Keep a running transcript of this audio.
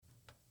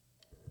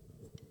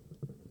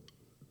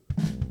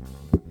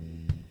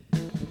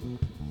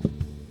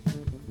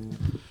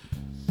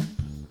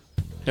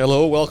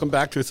Hello, welcome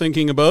back to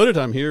Thinking About It.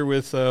 I'm here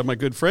with my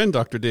good friend,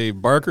 Dr.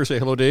 Dave Barker. Say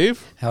hello,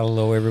 Dave.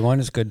 Hello, everyone.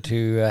 It's good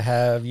to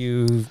have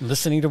you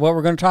listening to what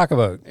we're going to talk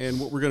about. And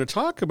what we're going to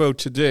talk about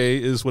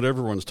today is what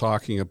everyone's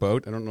talking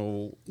about. I don't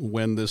know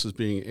when this is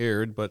being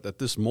aired, but at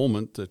this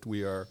moment that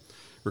we are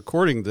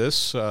recording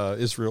this,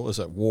 Israel is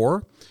at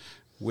war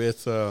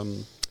with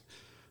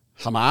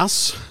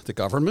Hamas, the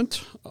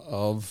government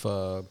of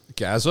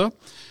Gaza.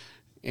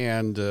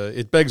 And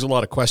it begs a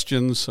lot of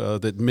questions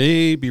that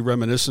may be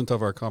reminiscent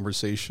of our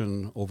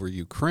conversation over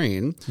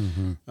Ukraine.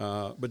 Mm-hmm.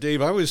 But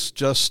Dave, I was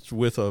just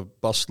with a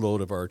busload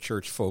of our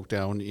church folk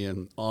down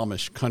in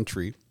Amish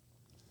country,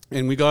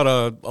 and we got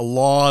a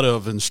lot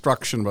of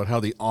instruction about how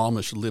the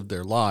Amish live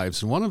their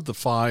lives. And one of the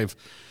 5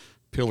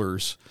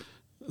 pillars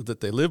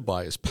that they live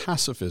by is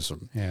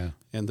pacifism. Yeah.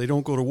 And they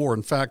don't go to war.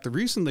 In fact, the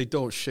reason they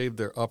don't shave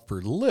their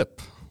upper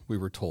lip, we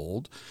were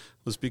told,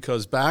 was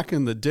because back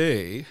in the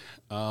day,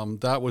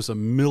 that was a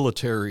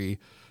military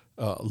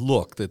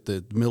look, that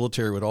the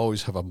military would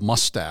always have a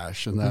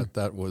mustache, and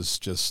that was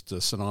just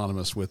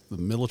synonymous with the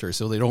military.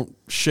 So they don't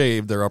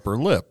shave their upper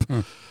lip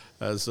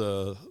as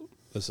a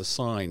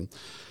sign.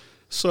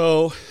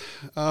 So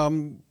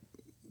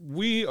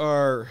we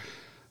are,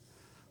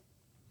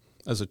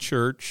 as a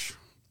church,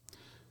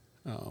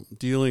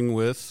 dealing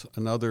with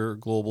another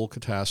global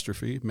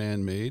catastrophe,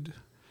 man-made.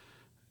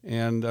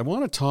 And I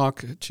want to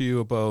talk to you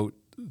about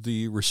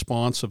the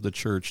response of the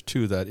church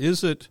to that.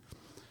 Is it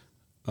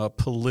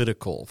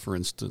political, for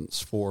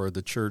instance, for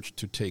the church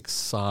to take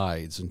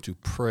sides and to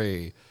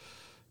pray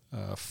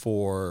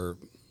for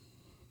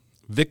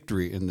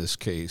victory in this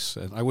case?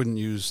 And I wouldn't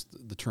use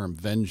the term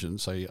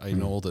vengeance. I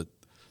know that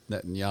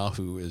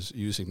Netanyahu is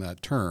using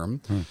that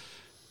term.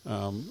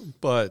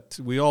 But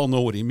we all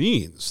know what he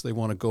means. They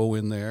want to go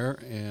in there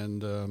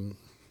and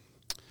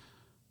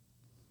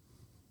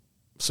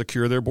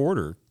secure their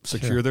border,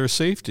 secure their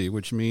safety,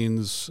 which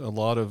means a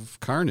lot of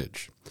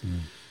carnage.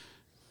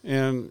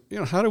 And,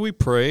 how do we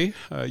pray?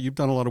 You've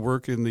done a lot of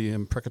work in the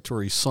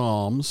imprecatory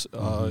Psalms.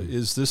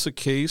 Is this a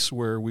case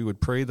where we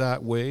would pray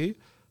that way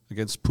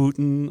against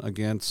Putin,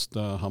 against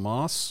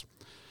Hamas?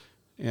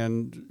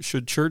 And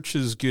should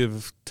churches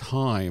give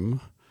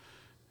time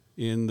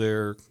in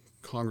their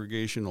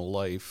congregational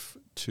life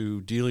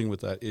to dealing with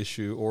that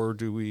issue, or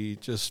do we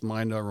just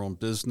mind our own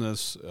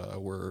business?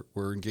 We're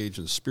engaged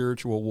in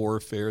spiritual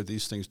warfare.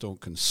 These things don't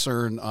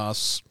concern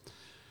us.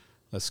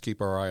 Let's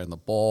keep our eye on the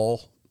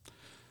ball.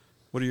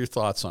 What are your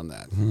thoughts on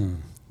that?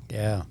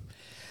 Yeah.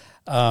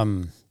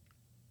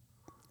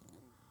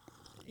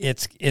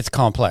 It's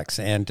complex,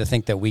 and to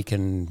think that we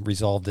can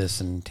resolve this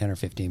in 10 or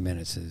 15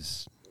 minutes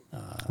is...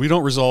 we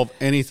don't resolve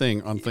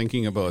anything on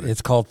thinking about it.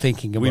 It's called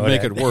thinking about it. We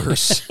make it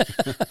worse.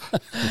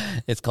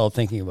 It's called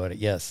thinking about it,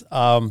 yes.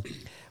 The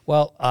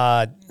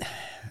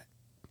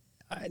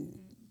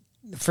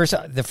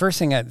first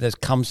thing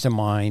that comes to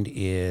mind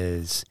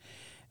is,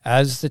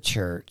 as the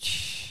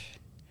church,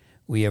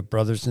 we have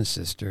brothers and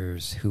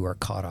sisters who are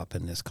caught up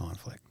in this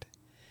conflict.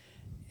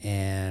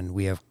 And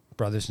we have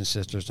brothers and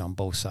sisters on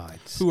both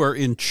sides. Who are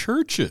in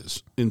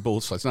churches in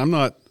both sides. And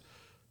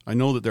I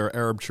know that there are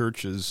Arab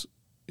churches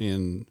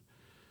in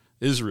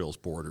Israel's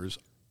borders.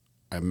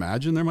 I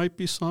imagine there might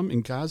be some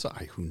in Gaza.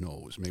 Who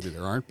knows? Maybe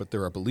there aren't, but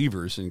there are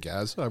believers in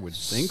Gaza, I would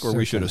think, or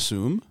we should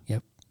assume.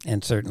 Yep.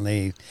 And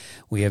certainly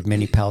we have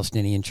many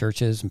Palestinian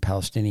churches and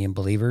Palestinian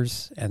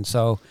believers. And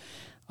so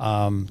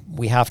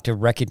we have to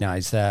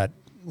recognize that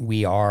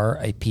we are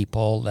a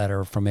people that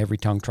are from every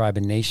tongue, tribe,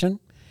 and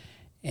nation.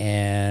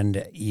 And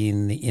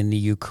in the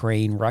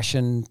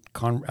Ukraine-Russian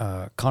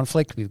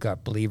conflict, we've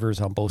got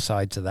believers on both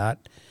sides of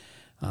that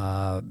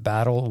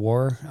battle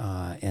war,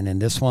 and in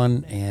this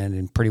one, and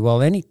in pretty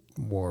well any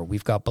war,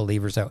 we've got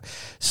believers out.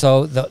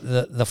 So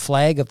the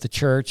flag of the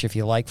church, if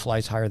you like,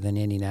 flies higher than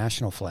any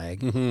national flag.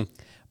 Mm-hmm.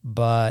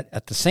 But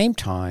at the same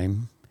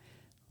time,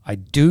 I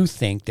do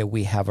think that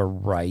we have a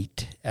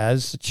right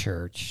as the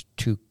church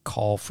to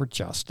call for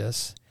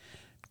justice,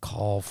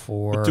 call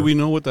for... But do we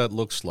know what that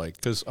looks like?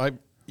 Because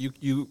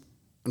you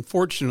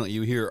unfortunately,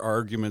 you hear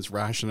arguments,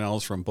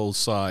 rationales from both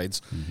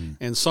sides,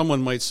 and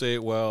someone might say,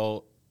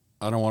 well,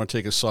 I don't want to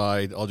take a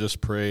side. I'll just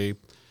pray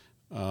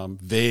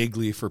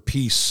vaguely for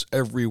peace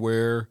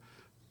everywhere,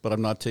 but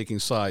I'm not taking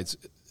sides.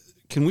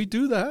 Can we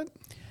do that?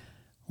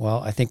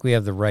 Well, I think we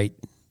have the right.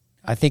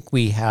 I think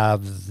we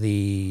have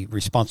the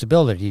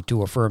responsibility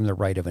to affirm the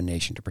right of a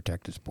nation to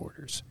protect its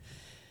borders.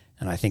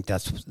 And I think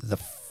that's the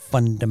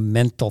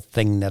fundamental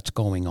thing that's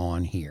going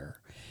on here.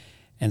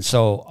 And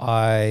so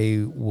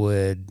I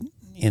would,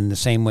 in the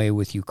same way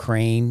with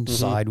Ukraine,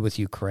 side with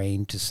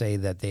Ukraine to say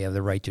that they have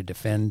the right to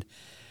defend.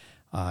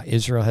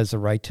 Israel has the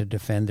right to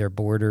defend their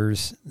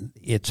borders.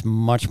 It's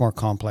much more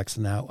complex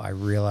than that. I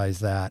realize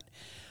that.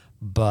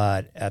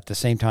 But at the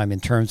same time, in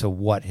terms of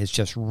what has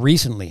just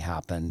recently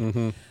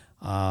happened,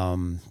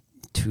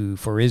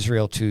 for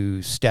Israel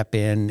to step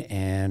in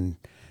and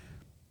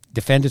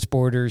defend its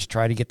borders,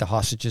 try to get the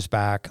hostages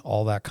back,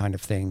 all that kind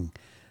of thing,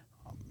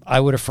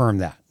 I would affirm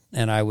that.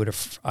 And I would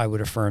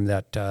affirm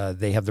that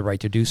they have the right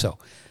to do so.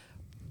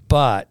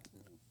 But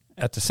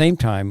at the same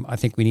time, I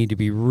think we need to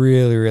be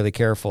really, really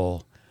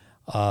careful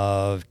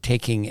of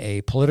taking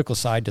a political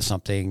side to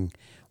something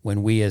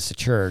when we as a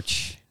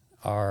church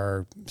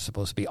are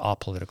supposed to be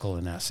apolitical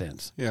in that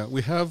sense. Yeah,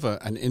 we have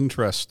an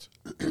interest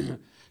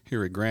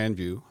here at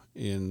Grandview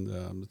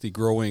in the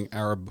growing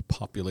Arab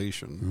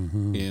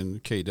population in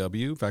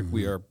KW. In fact,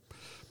 we are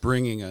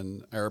bringing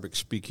an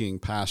Arabic-speaking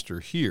pastor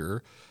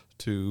here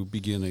to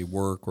begin a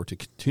work or to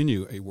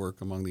continue a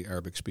work among the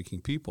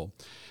Arabic-speaking people.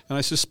 And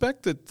I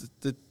suspect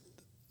that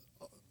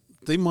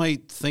they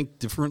might think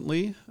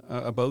differently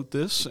about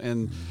this.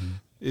 And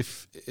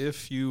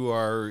if you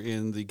are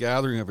in the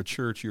gathering of a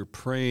church, you're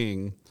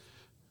praying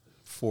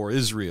for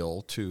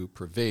Israel to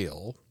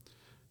prevail,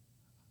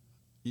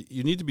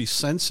 you need to be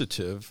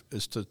sensitive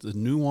as to the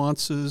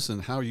nuances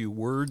and how you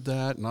word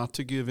that, not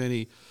to give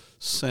any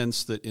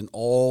sense that in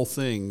all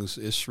things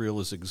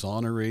Israel is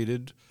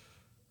exonerated,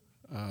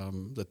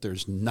 that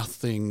there's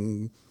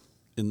nothing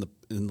in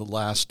the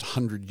last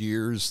 100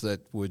 years that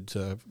would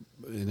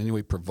in any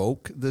way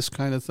provoke this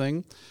kind of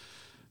thing.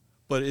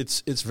 But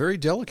it's very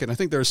delicate. I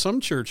think there are some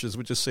churches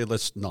which just say,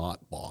 let's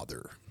not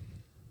bother.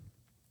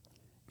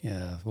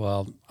 Yeah,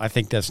 well, I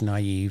think that's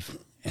naive,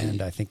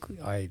 and I think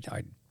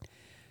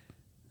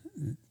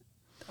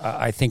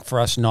I think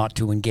for us not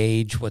to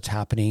engage what's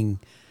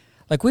happening,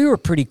 like we were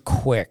pretty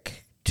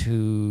quick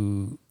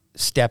to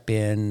step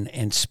in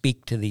and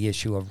speak to the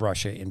issue of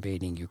Russia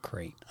invading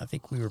Ukraine. I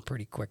think we were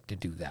pretty quick to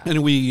do that.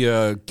 And we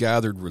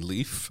gathered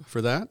relief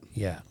for that.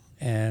 Yeah,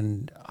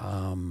 and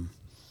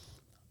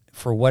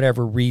for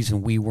whatever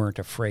reason, we weren't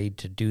afraid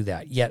to do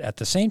that. Yet at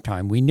the same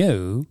time, we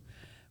knew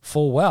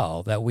full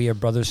well that we have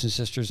brothers and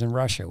sisters in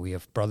Russia. We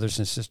have brothers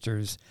and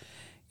sisters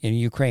in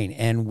Ukraine.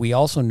 And we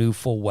also knew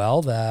full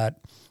well that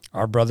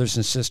our brothers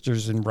and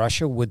sisters in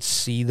Russia would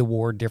see the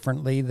war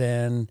differently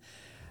than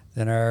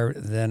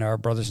our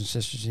brothers and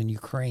sisters in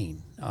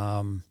Ukraine.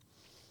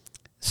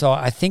 So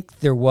I think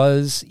there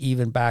was,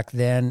 even back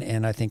then,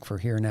 and I think for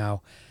here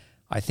now,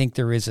 I think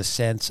there is a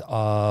sense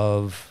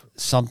of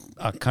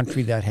a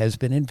country that has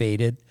been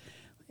invaded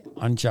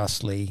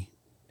unjustly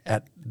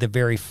at the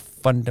very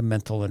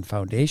fundamental and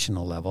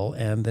foundational level,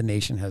 and the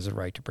nation has a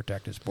right to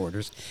protect its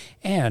borders.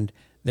 And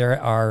there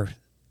are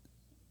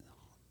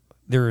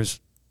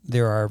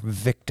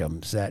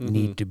victims that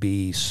need to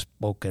be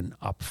spoken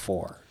up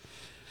for.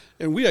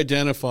 And we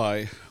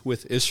identify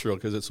with Israel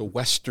because it's a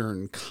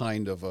Western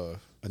kind of a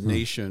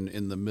nation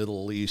in the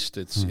Middle East.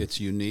 It's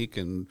unique,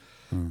 and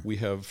we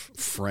have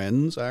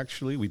friends,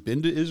 actually. We've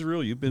been to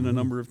Israel. You've been a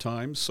number of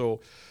times.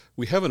 So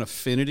we have an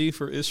affinity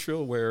for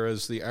Israel,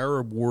 whereas the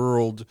Arab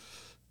world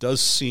does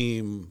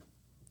seem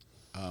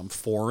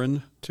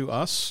foreign to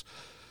us.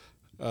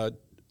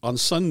 On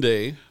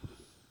Sunday,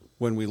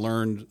 when we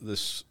learned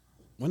this,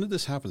 when did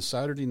this happen?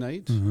 Saturday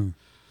night?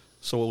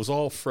 So it was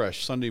all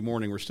fresh. Sunday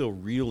morning, we're still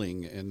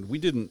reeling, and we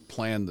didn't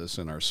plan this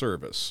in our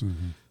service.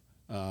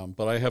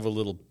 But I have a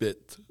little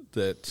bit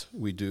that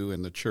we do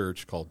in the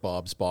church called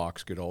Bob's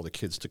Box, get all the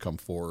kids to come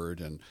forward,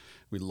 and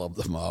we love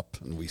them up,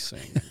 and we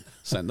sing,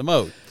 send them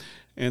out.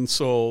 And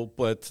so,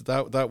 but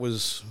that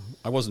was,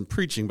 I wasn't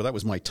preaching, but that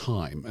was my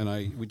time.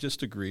 And we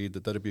just agreed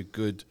that that'd be a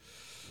good,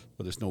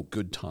 well, there's no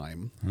good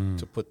time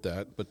to put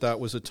that, but that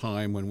was a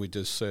time when we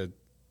just said,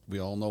 we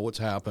all know what's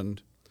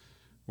happened.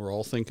 We're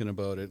all thinking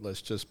about it.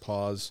 Let's just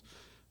pause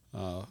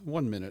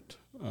 1 minute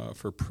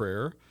for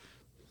prayer.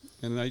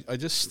 And I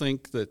just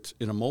think that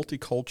in a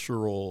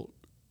multicultural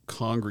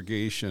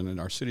congregation, and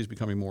our city is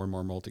becoming more and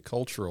more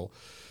multicultural,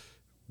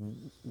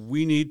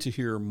 we need to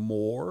hear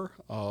more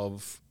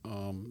of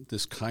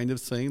this kind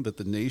of thing, that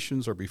the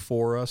nations are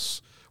before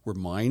us. We're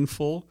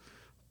mindful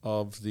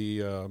of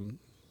the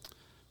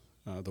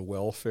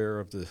welfare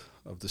of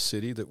the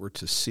city that we're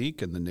to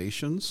seek, and the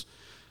nations.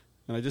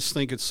 And I just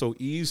think it's so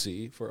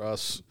easy for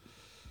us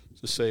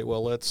to say,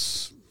 well,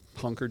 let's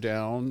hunker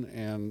down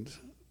and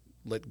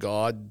let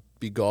God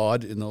be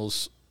God in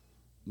those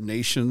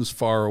nations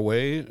far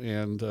away,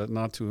 and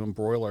not to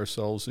embroil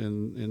ourselves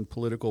in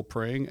political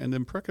praying and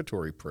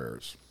imprecatory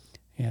prayers.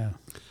 Yeah.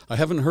 I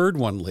haven't heard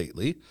one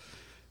lately,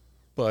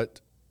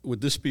 but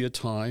would this be a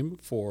time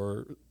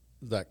for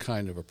that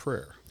kind of a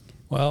prayer?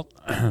 Well,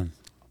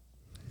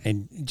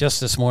 and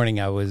just this morning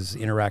I was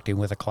interacting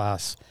with a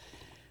class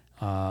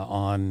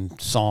on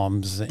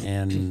Psalms,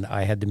 and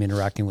I had them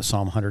interacting with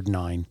Psalm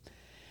 109,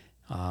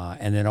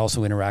 and then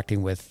also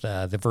interacting with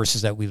the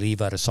verses that we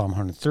leave out of Psalm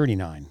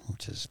 139,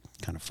 which is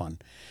kind of fun,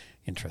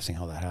 interesting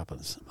how that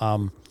happens.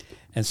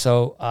 And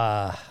so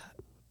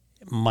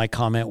my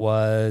comment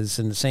was,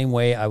 in the same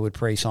way I would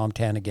pray Psalm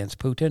 10 against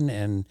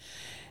Putin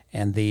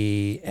and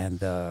the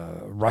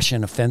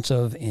Russian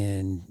offensive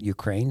in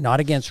Ukraine, not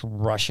against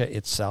Russia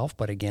itself,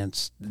 but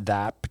against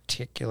that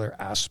particular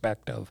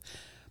aspect of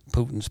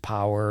Putin's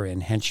power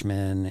and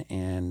henchmen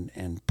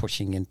and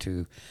pushing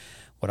into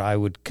what I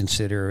would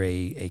consider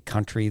a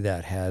country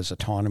that has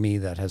autonomy,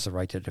 that has the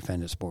right to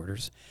defend its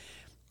borders.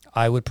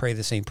 I would pray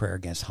the same prayer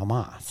against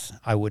Hamas.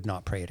 I would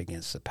not pray it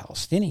against the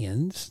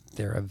Palestinians.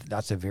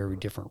 That's a very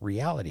different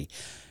reality.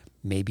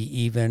 Maybe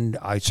even,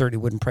 I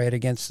certainly wouldn't pray it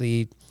against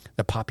the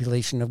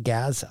population of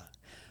Gaza.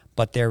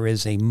 but there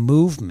is a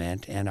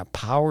movement and a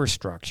power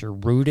structure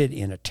rooted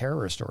in a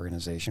terrorist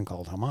organization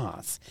called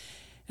Hamas.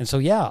 And so,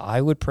 yeah,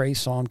 I would pray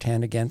Psalm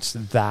 10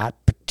 against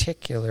that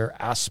particular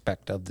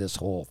aspect of this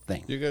whole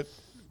thing.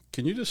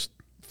 Can you just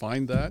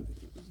find that?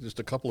 Just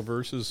a couple of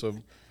verses of,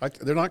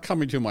 they're not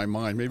coming to my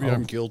mind. Maybe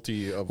I'm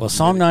guilty of. Well,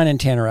 Psalm 9 and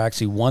 10 are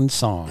actually one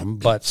psalm,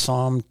 but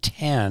Psalm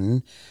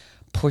 10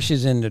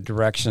 pushes into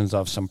directions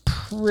of some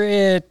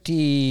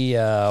pretty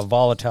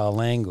volatile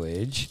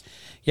language.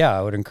 Yeah,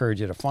 I would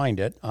encourage you to find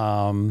it.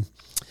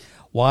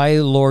 Why,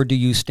 Lord, do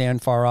you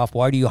stand far off?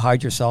 Why do you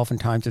hide yourself in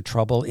times of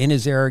trouble? In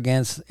his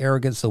arrogance,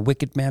 the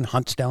wicked man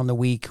hunts down the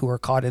weak who are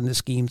caught in the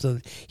schemes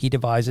that he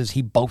devises.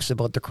 He boasts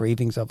about the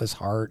cravings of his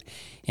heart.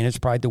 In his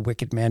pride, the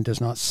wicked man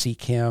does not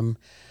seek him.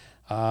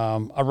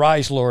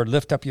 Arise, Lord,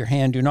 lift up your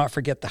hand. Do not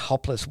forget the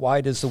helpless. Why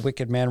does the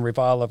wicked man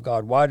revile of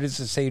God? Why does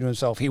he say to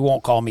himself, he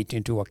won't call me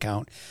into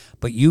account?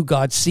 But you,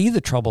 God, see the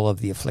trouble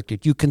of the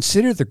afflicted. You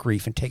consider the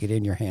grief and take it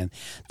in your hand.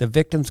 The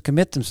victims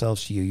commit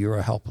themselves to you. You're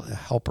a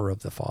helper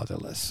of the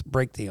fatherless.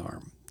 Break the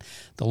arm.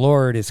 The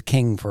Lord is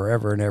king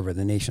forever and ever.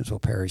 The nations will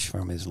perish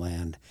from his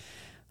land.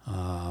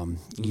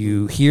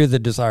 You hear the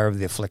desire of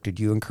the afflicted.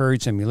 You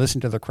encourage them. You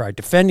listen to the cry,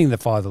 defending the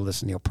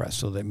fatherless and the oppressed,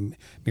 so that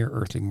mere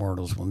earthly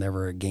mortals will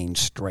never again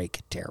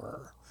strike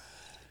terror.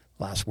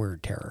 Last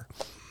word, terror.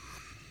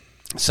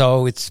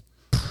 So it's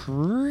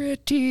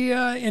pretty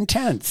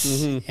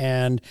intense.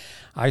 And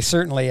I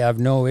certainly have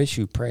no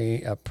issue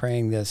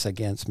praying this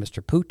against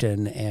Mr.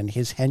 Putin and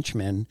his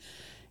henchmen.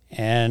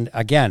 And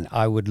again,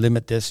 I would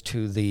limit this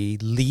to the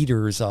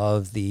leaders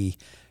of the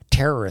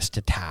terrorist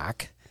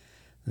attack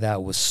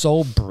that was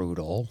so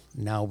brutal.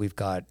 Now we've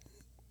got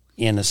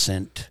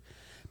innocent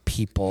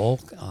people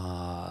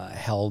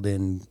held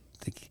in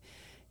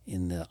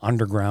the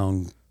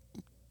underground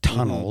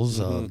tunnels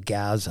of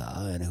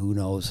Gaza, and who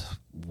knows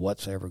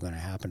what's ever going to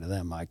happen to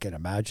them. I can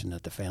imagine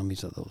that the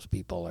families of those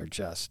people are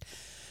just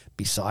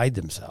beside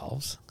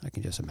themselves. I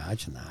can just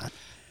imagine that.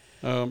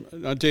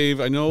 Now, Dave,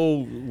 I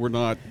know we're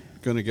not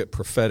going to get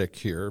prophetic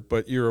here,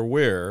 but you're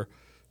aware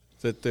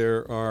that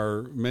there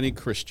are many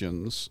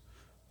Christians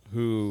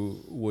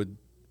who would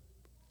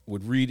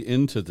read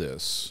into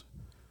this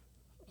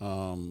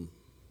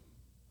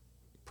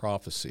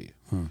prophecy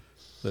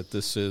that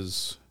this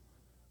is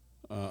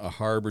a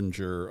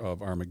harbinger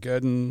of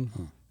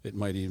Armageddon. It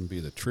might even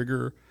be the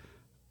trigger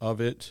of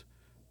it.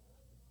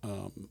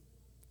 Now,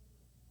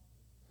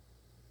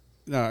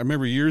 I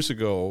remember years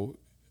ago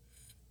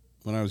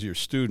when I was your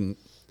student,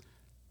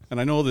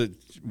 and I know that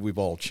we've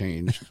all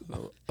changed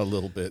a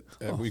little bit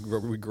as we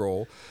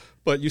grow.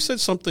 But you said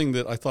something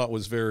that I thought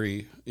was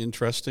very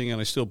interesting, and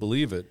I still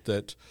believe it,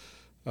 that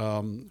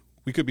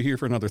we could be here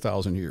for another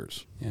 1,000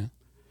 years. Yeah.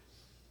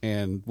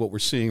 And what we're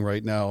seeing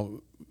right now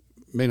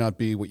may not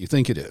be what you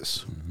think it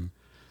is.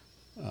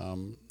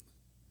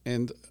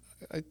 And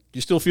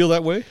you still feel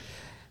that way?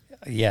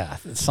 Yeah.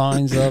 The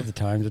signs of the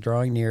times are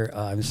drawing near.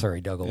 I'm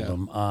sorry, Doug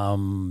Oldham.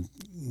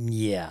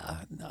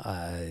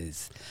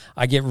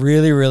 I get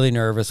really, really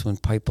nervous when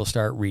people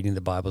start reading the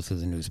Bible through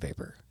the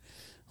newspaper.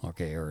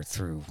 Okay, or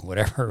through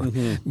whatever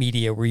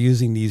media we're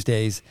using these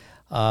days.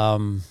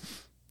 I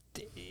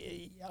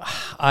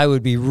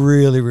would be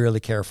really, really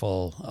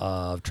careful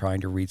of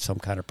trying to read some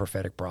kind of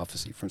prophetic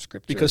prophecy from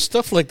Scripture. Because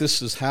stuff like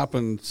this has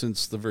happened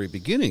since the very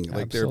beginning.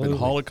 Like there have been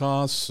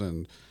Holocausts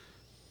and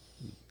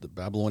the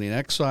Babylonian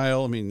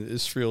exile. I mean,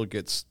 Israel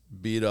gets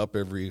beat up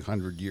every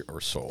 100 years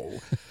or so.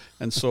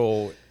 And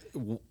so,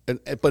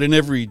 but in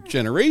every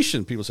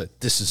generation, people say,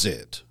 this is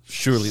it.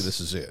 Surely this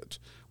is it.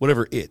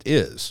 Whatever it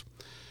is.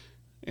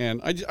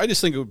 And I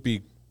just think it would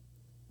be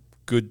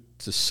good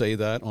to say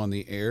that on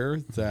the air,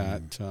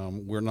 that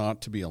we're not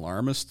to be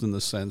alarmist in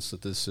the sense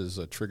that this is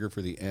a trigger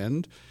for the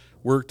end.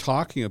 We're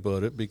talking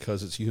about it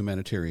because it's a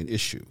humanitarian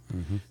issue,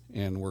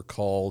 and we're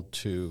called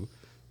to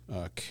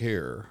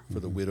care for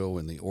the widow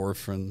and the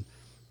orphan,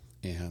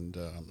 and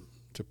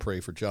to pray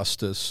for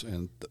justice,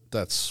 and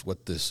that's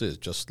what this is,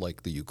 just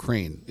like the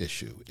Ukraine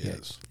issue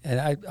is.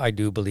 And I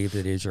do believe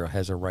that Israel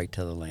has a right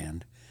to the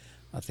land.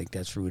 I think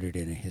that's rooted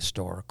in a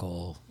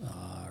historical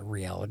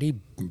reality,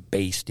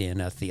 based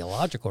in a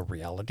theological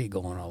reality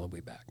going all the way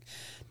back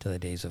to the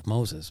days of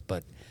Moses.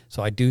 But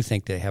so I do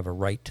think they have a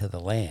right to the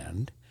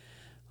land.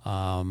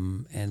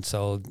 And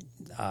so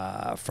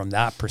from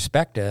that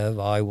perspective,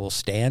 I will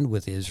stand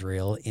with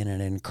Israel in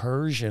an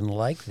incursion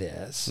like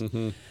this,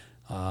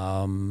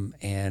 and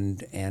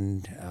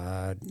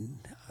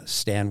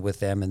stand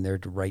with them in their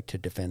right to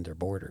defend their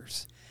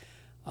borders.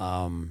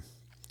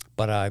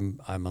 But I'm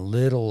a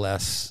little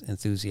less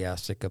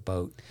enthusiastic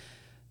about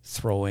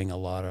throwing a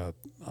lot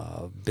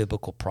of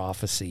biblical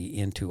prophecy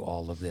into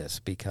all of this,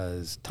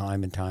 because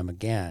time and time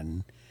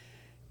again,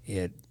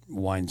 it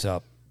winds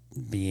up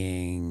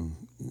being,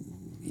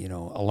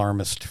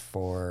 alarmist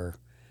for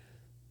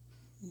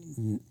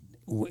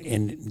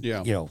And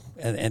Yeah.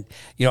 and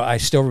I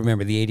still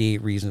remember the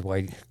 88 reasons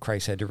why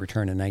Christ had to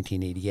return in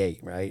 1988.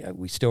 Right,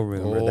 we still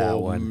remember that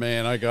one. Oh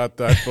man, I got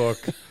that book.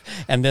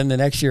 And then the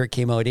next year it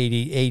came out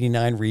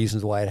 89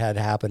 reasons why it had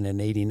to happen in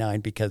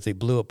 89 because they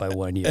blew it by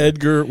 1 year.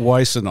 Edgar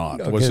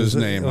Weissenot was his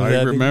name. was I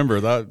that remember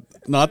that.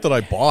 Not that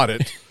I bought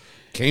it.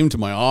 Came to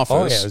my office.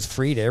 Oh yeah, it was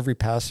free to every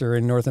pastor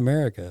in North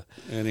America.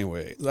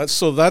 Anyway,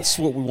 that's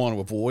what we want to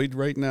avoid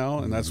right now,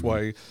 and that's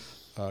why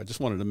I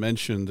just wanted to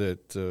mention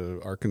that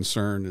our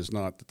concern is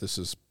not that this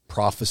is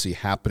prophecy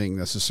happening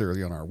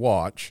necessarily on our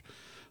watch,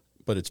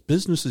 but it's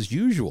business as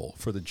usual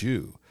for the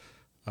Jew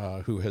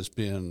who has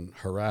been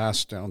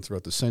harassed down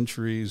throughout the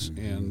centuries,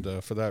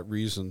 and for that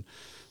reason,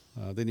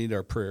 they need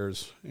our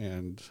prayers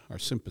and our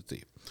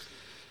sympathy.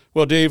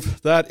 Well,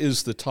 Dave, that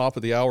is the top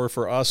of the hour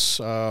for us.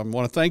 I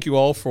want to thank you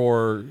all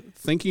for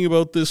thinking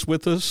about this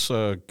with us.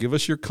 Give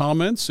us your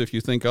comments if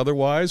you think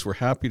otherwise. We're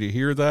happy to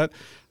hear that.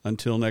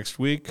 Until next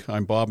week,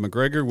 I'm Bob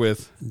McGregor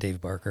with Dave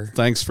Barker.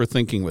 Thanks for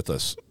thinking with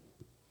us.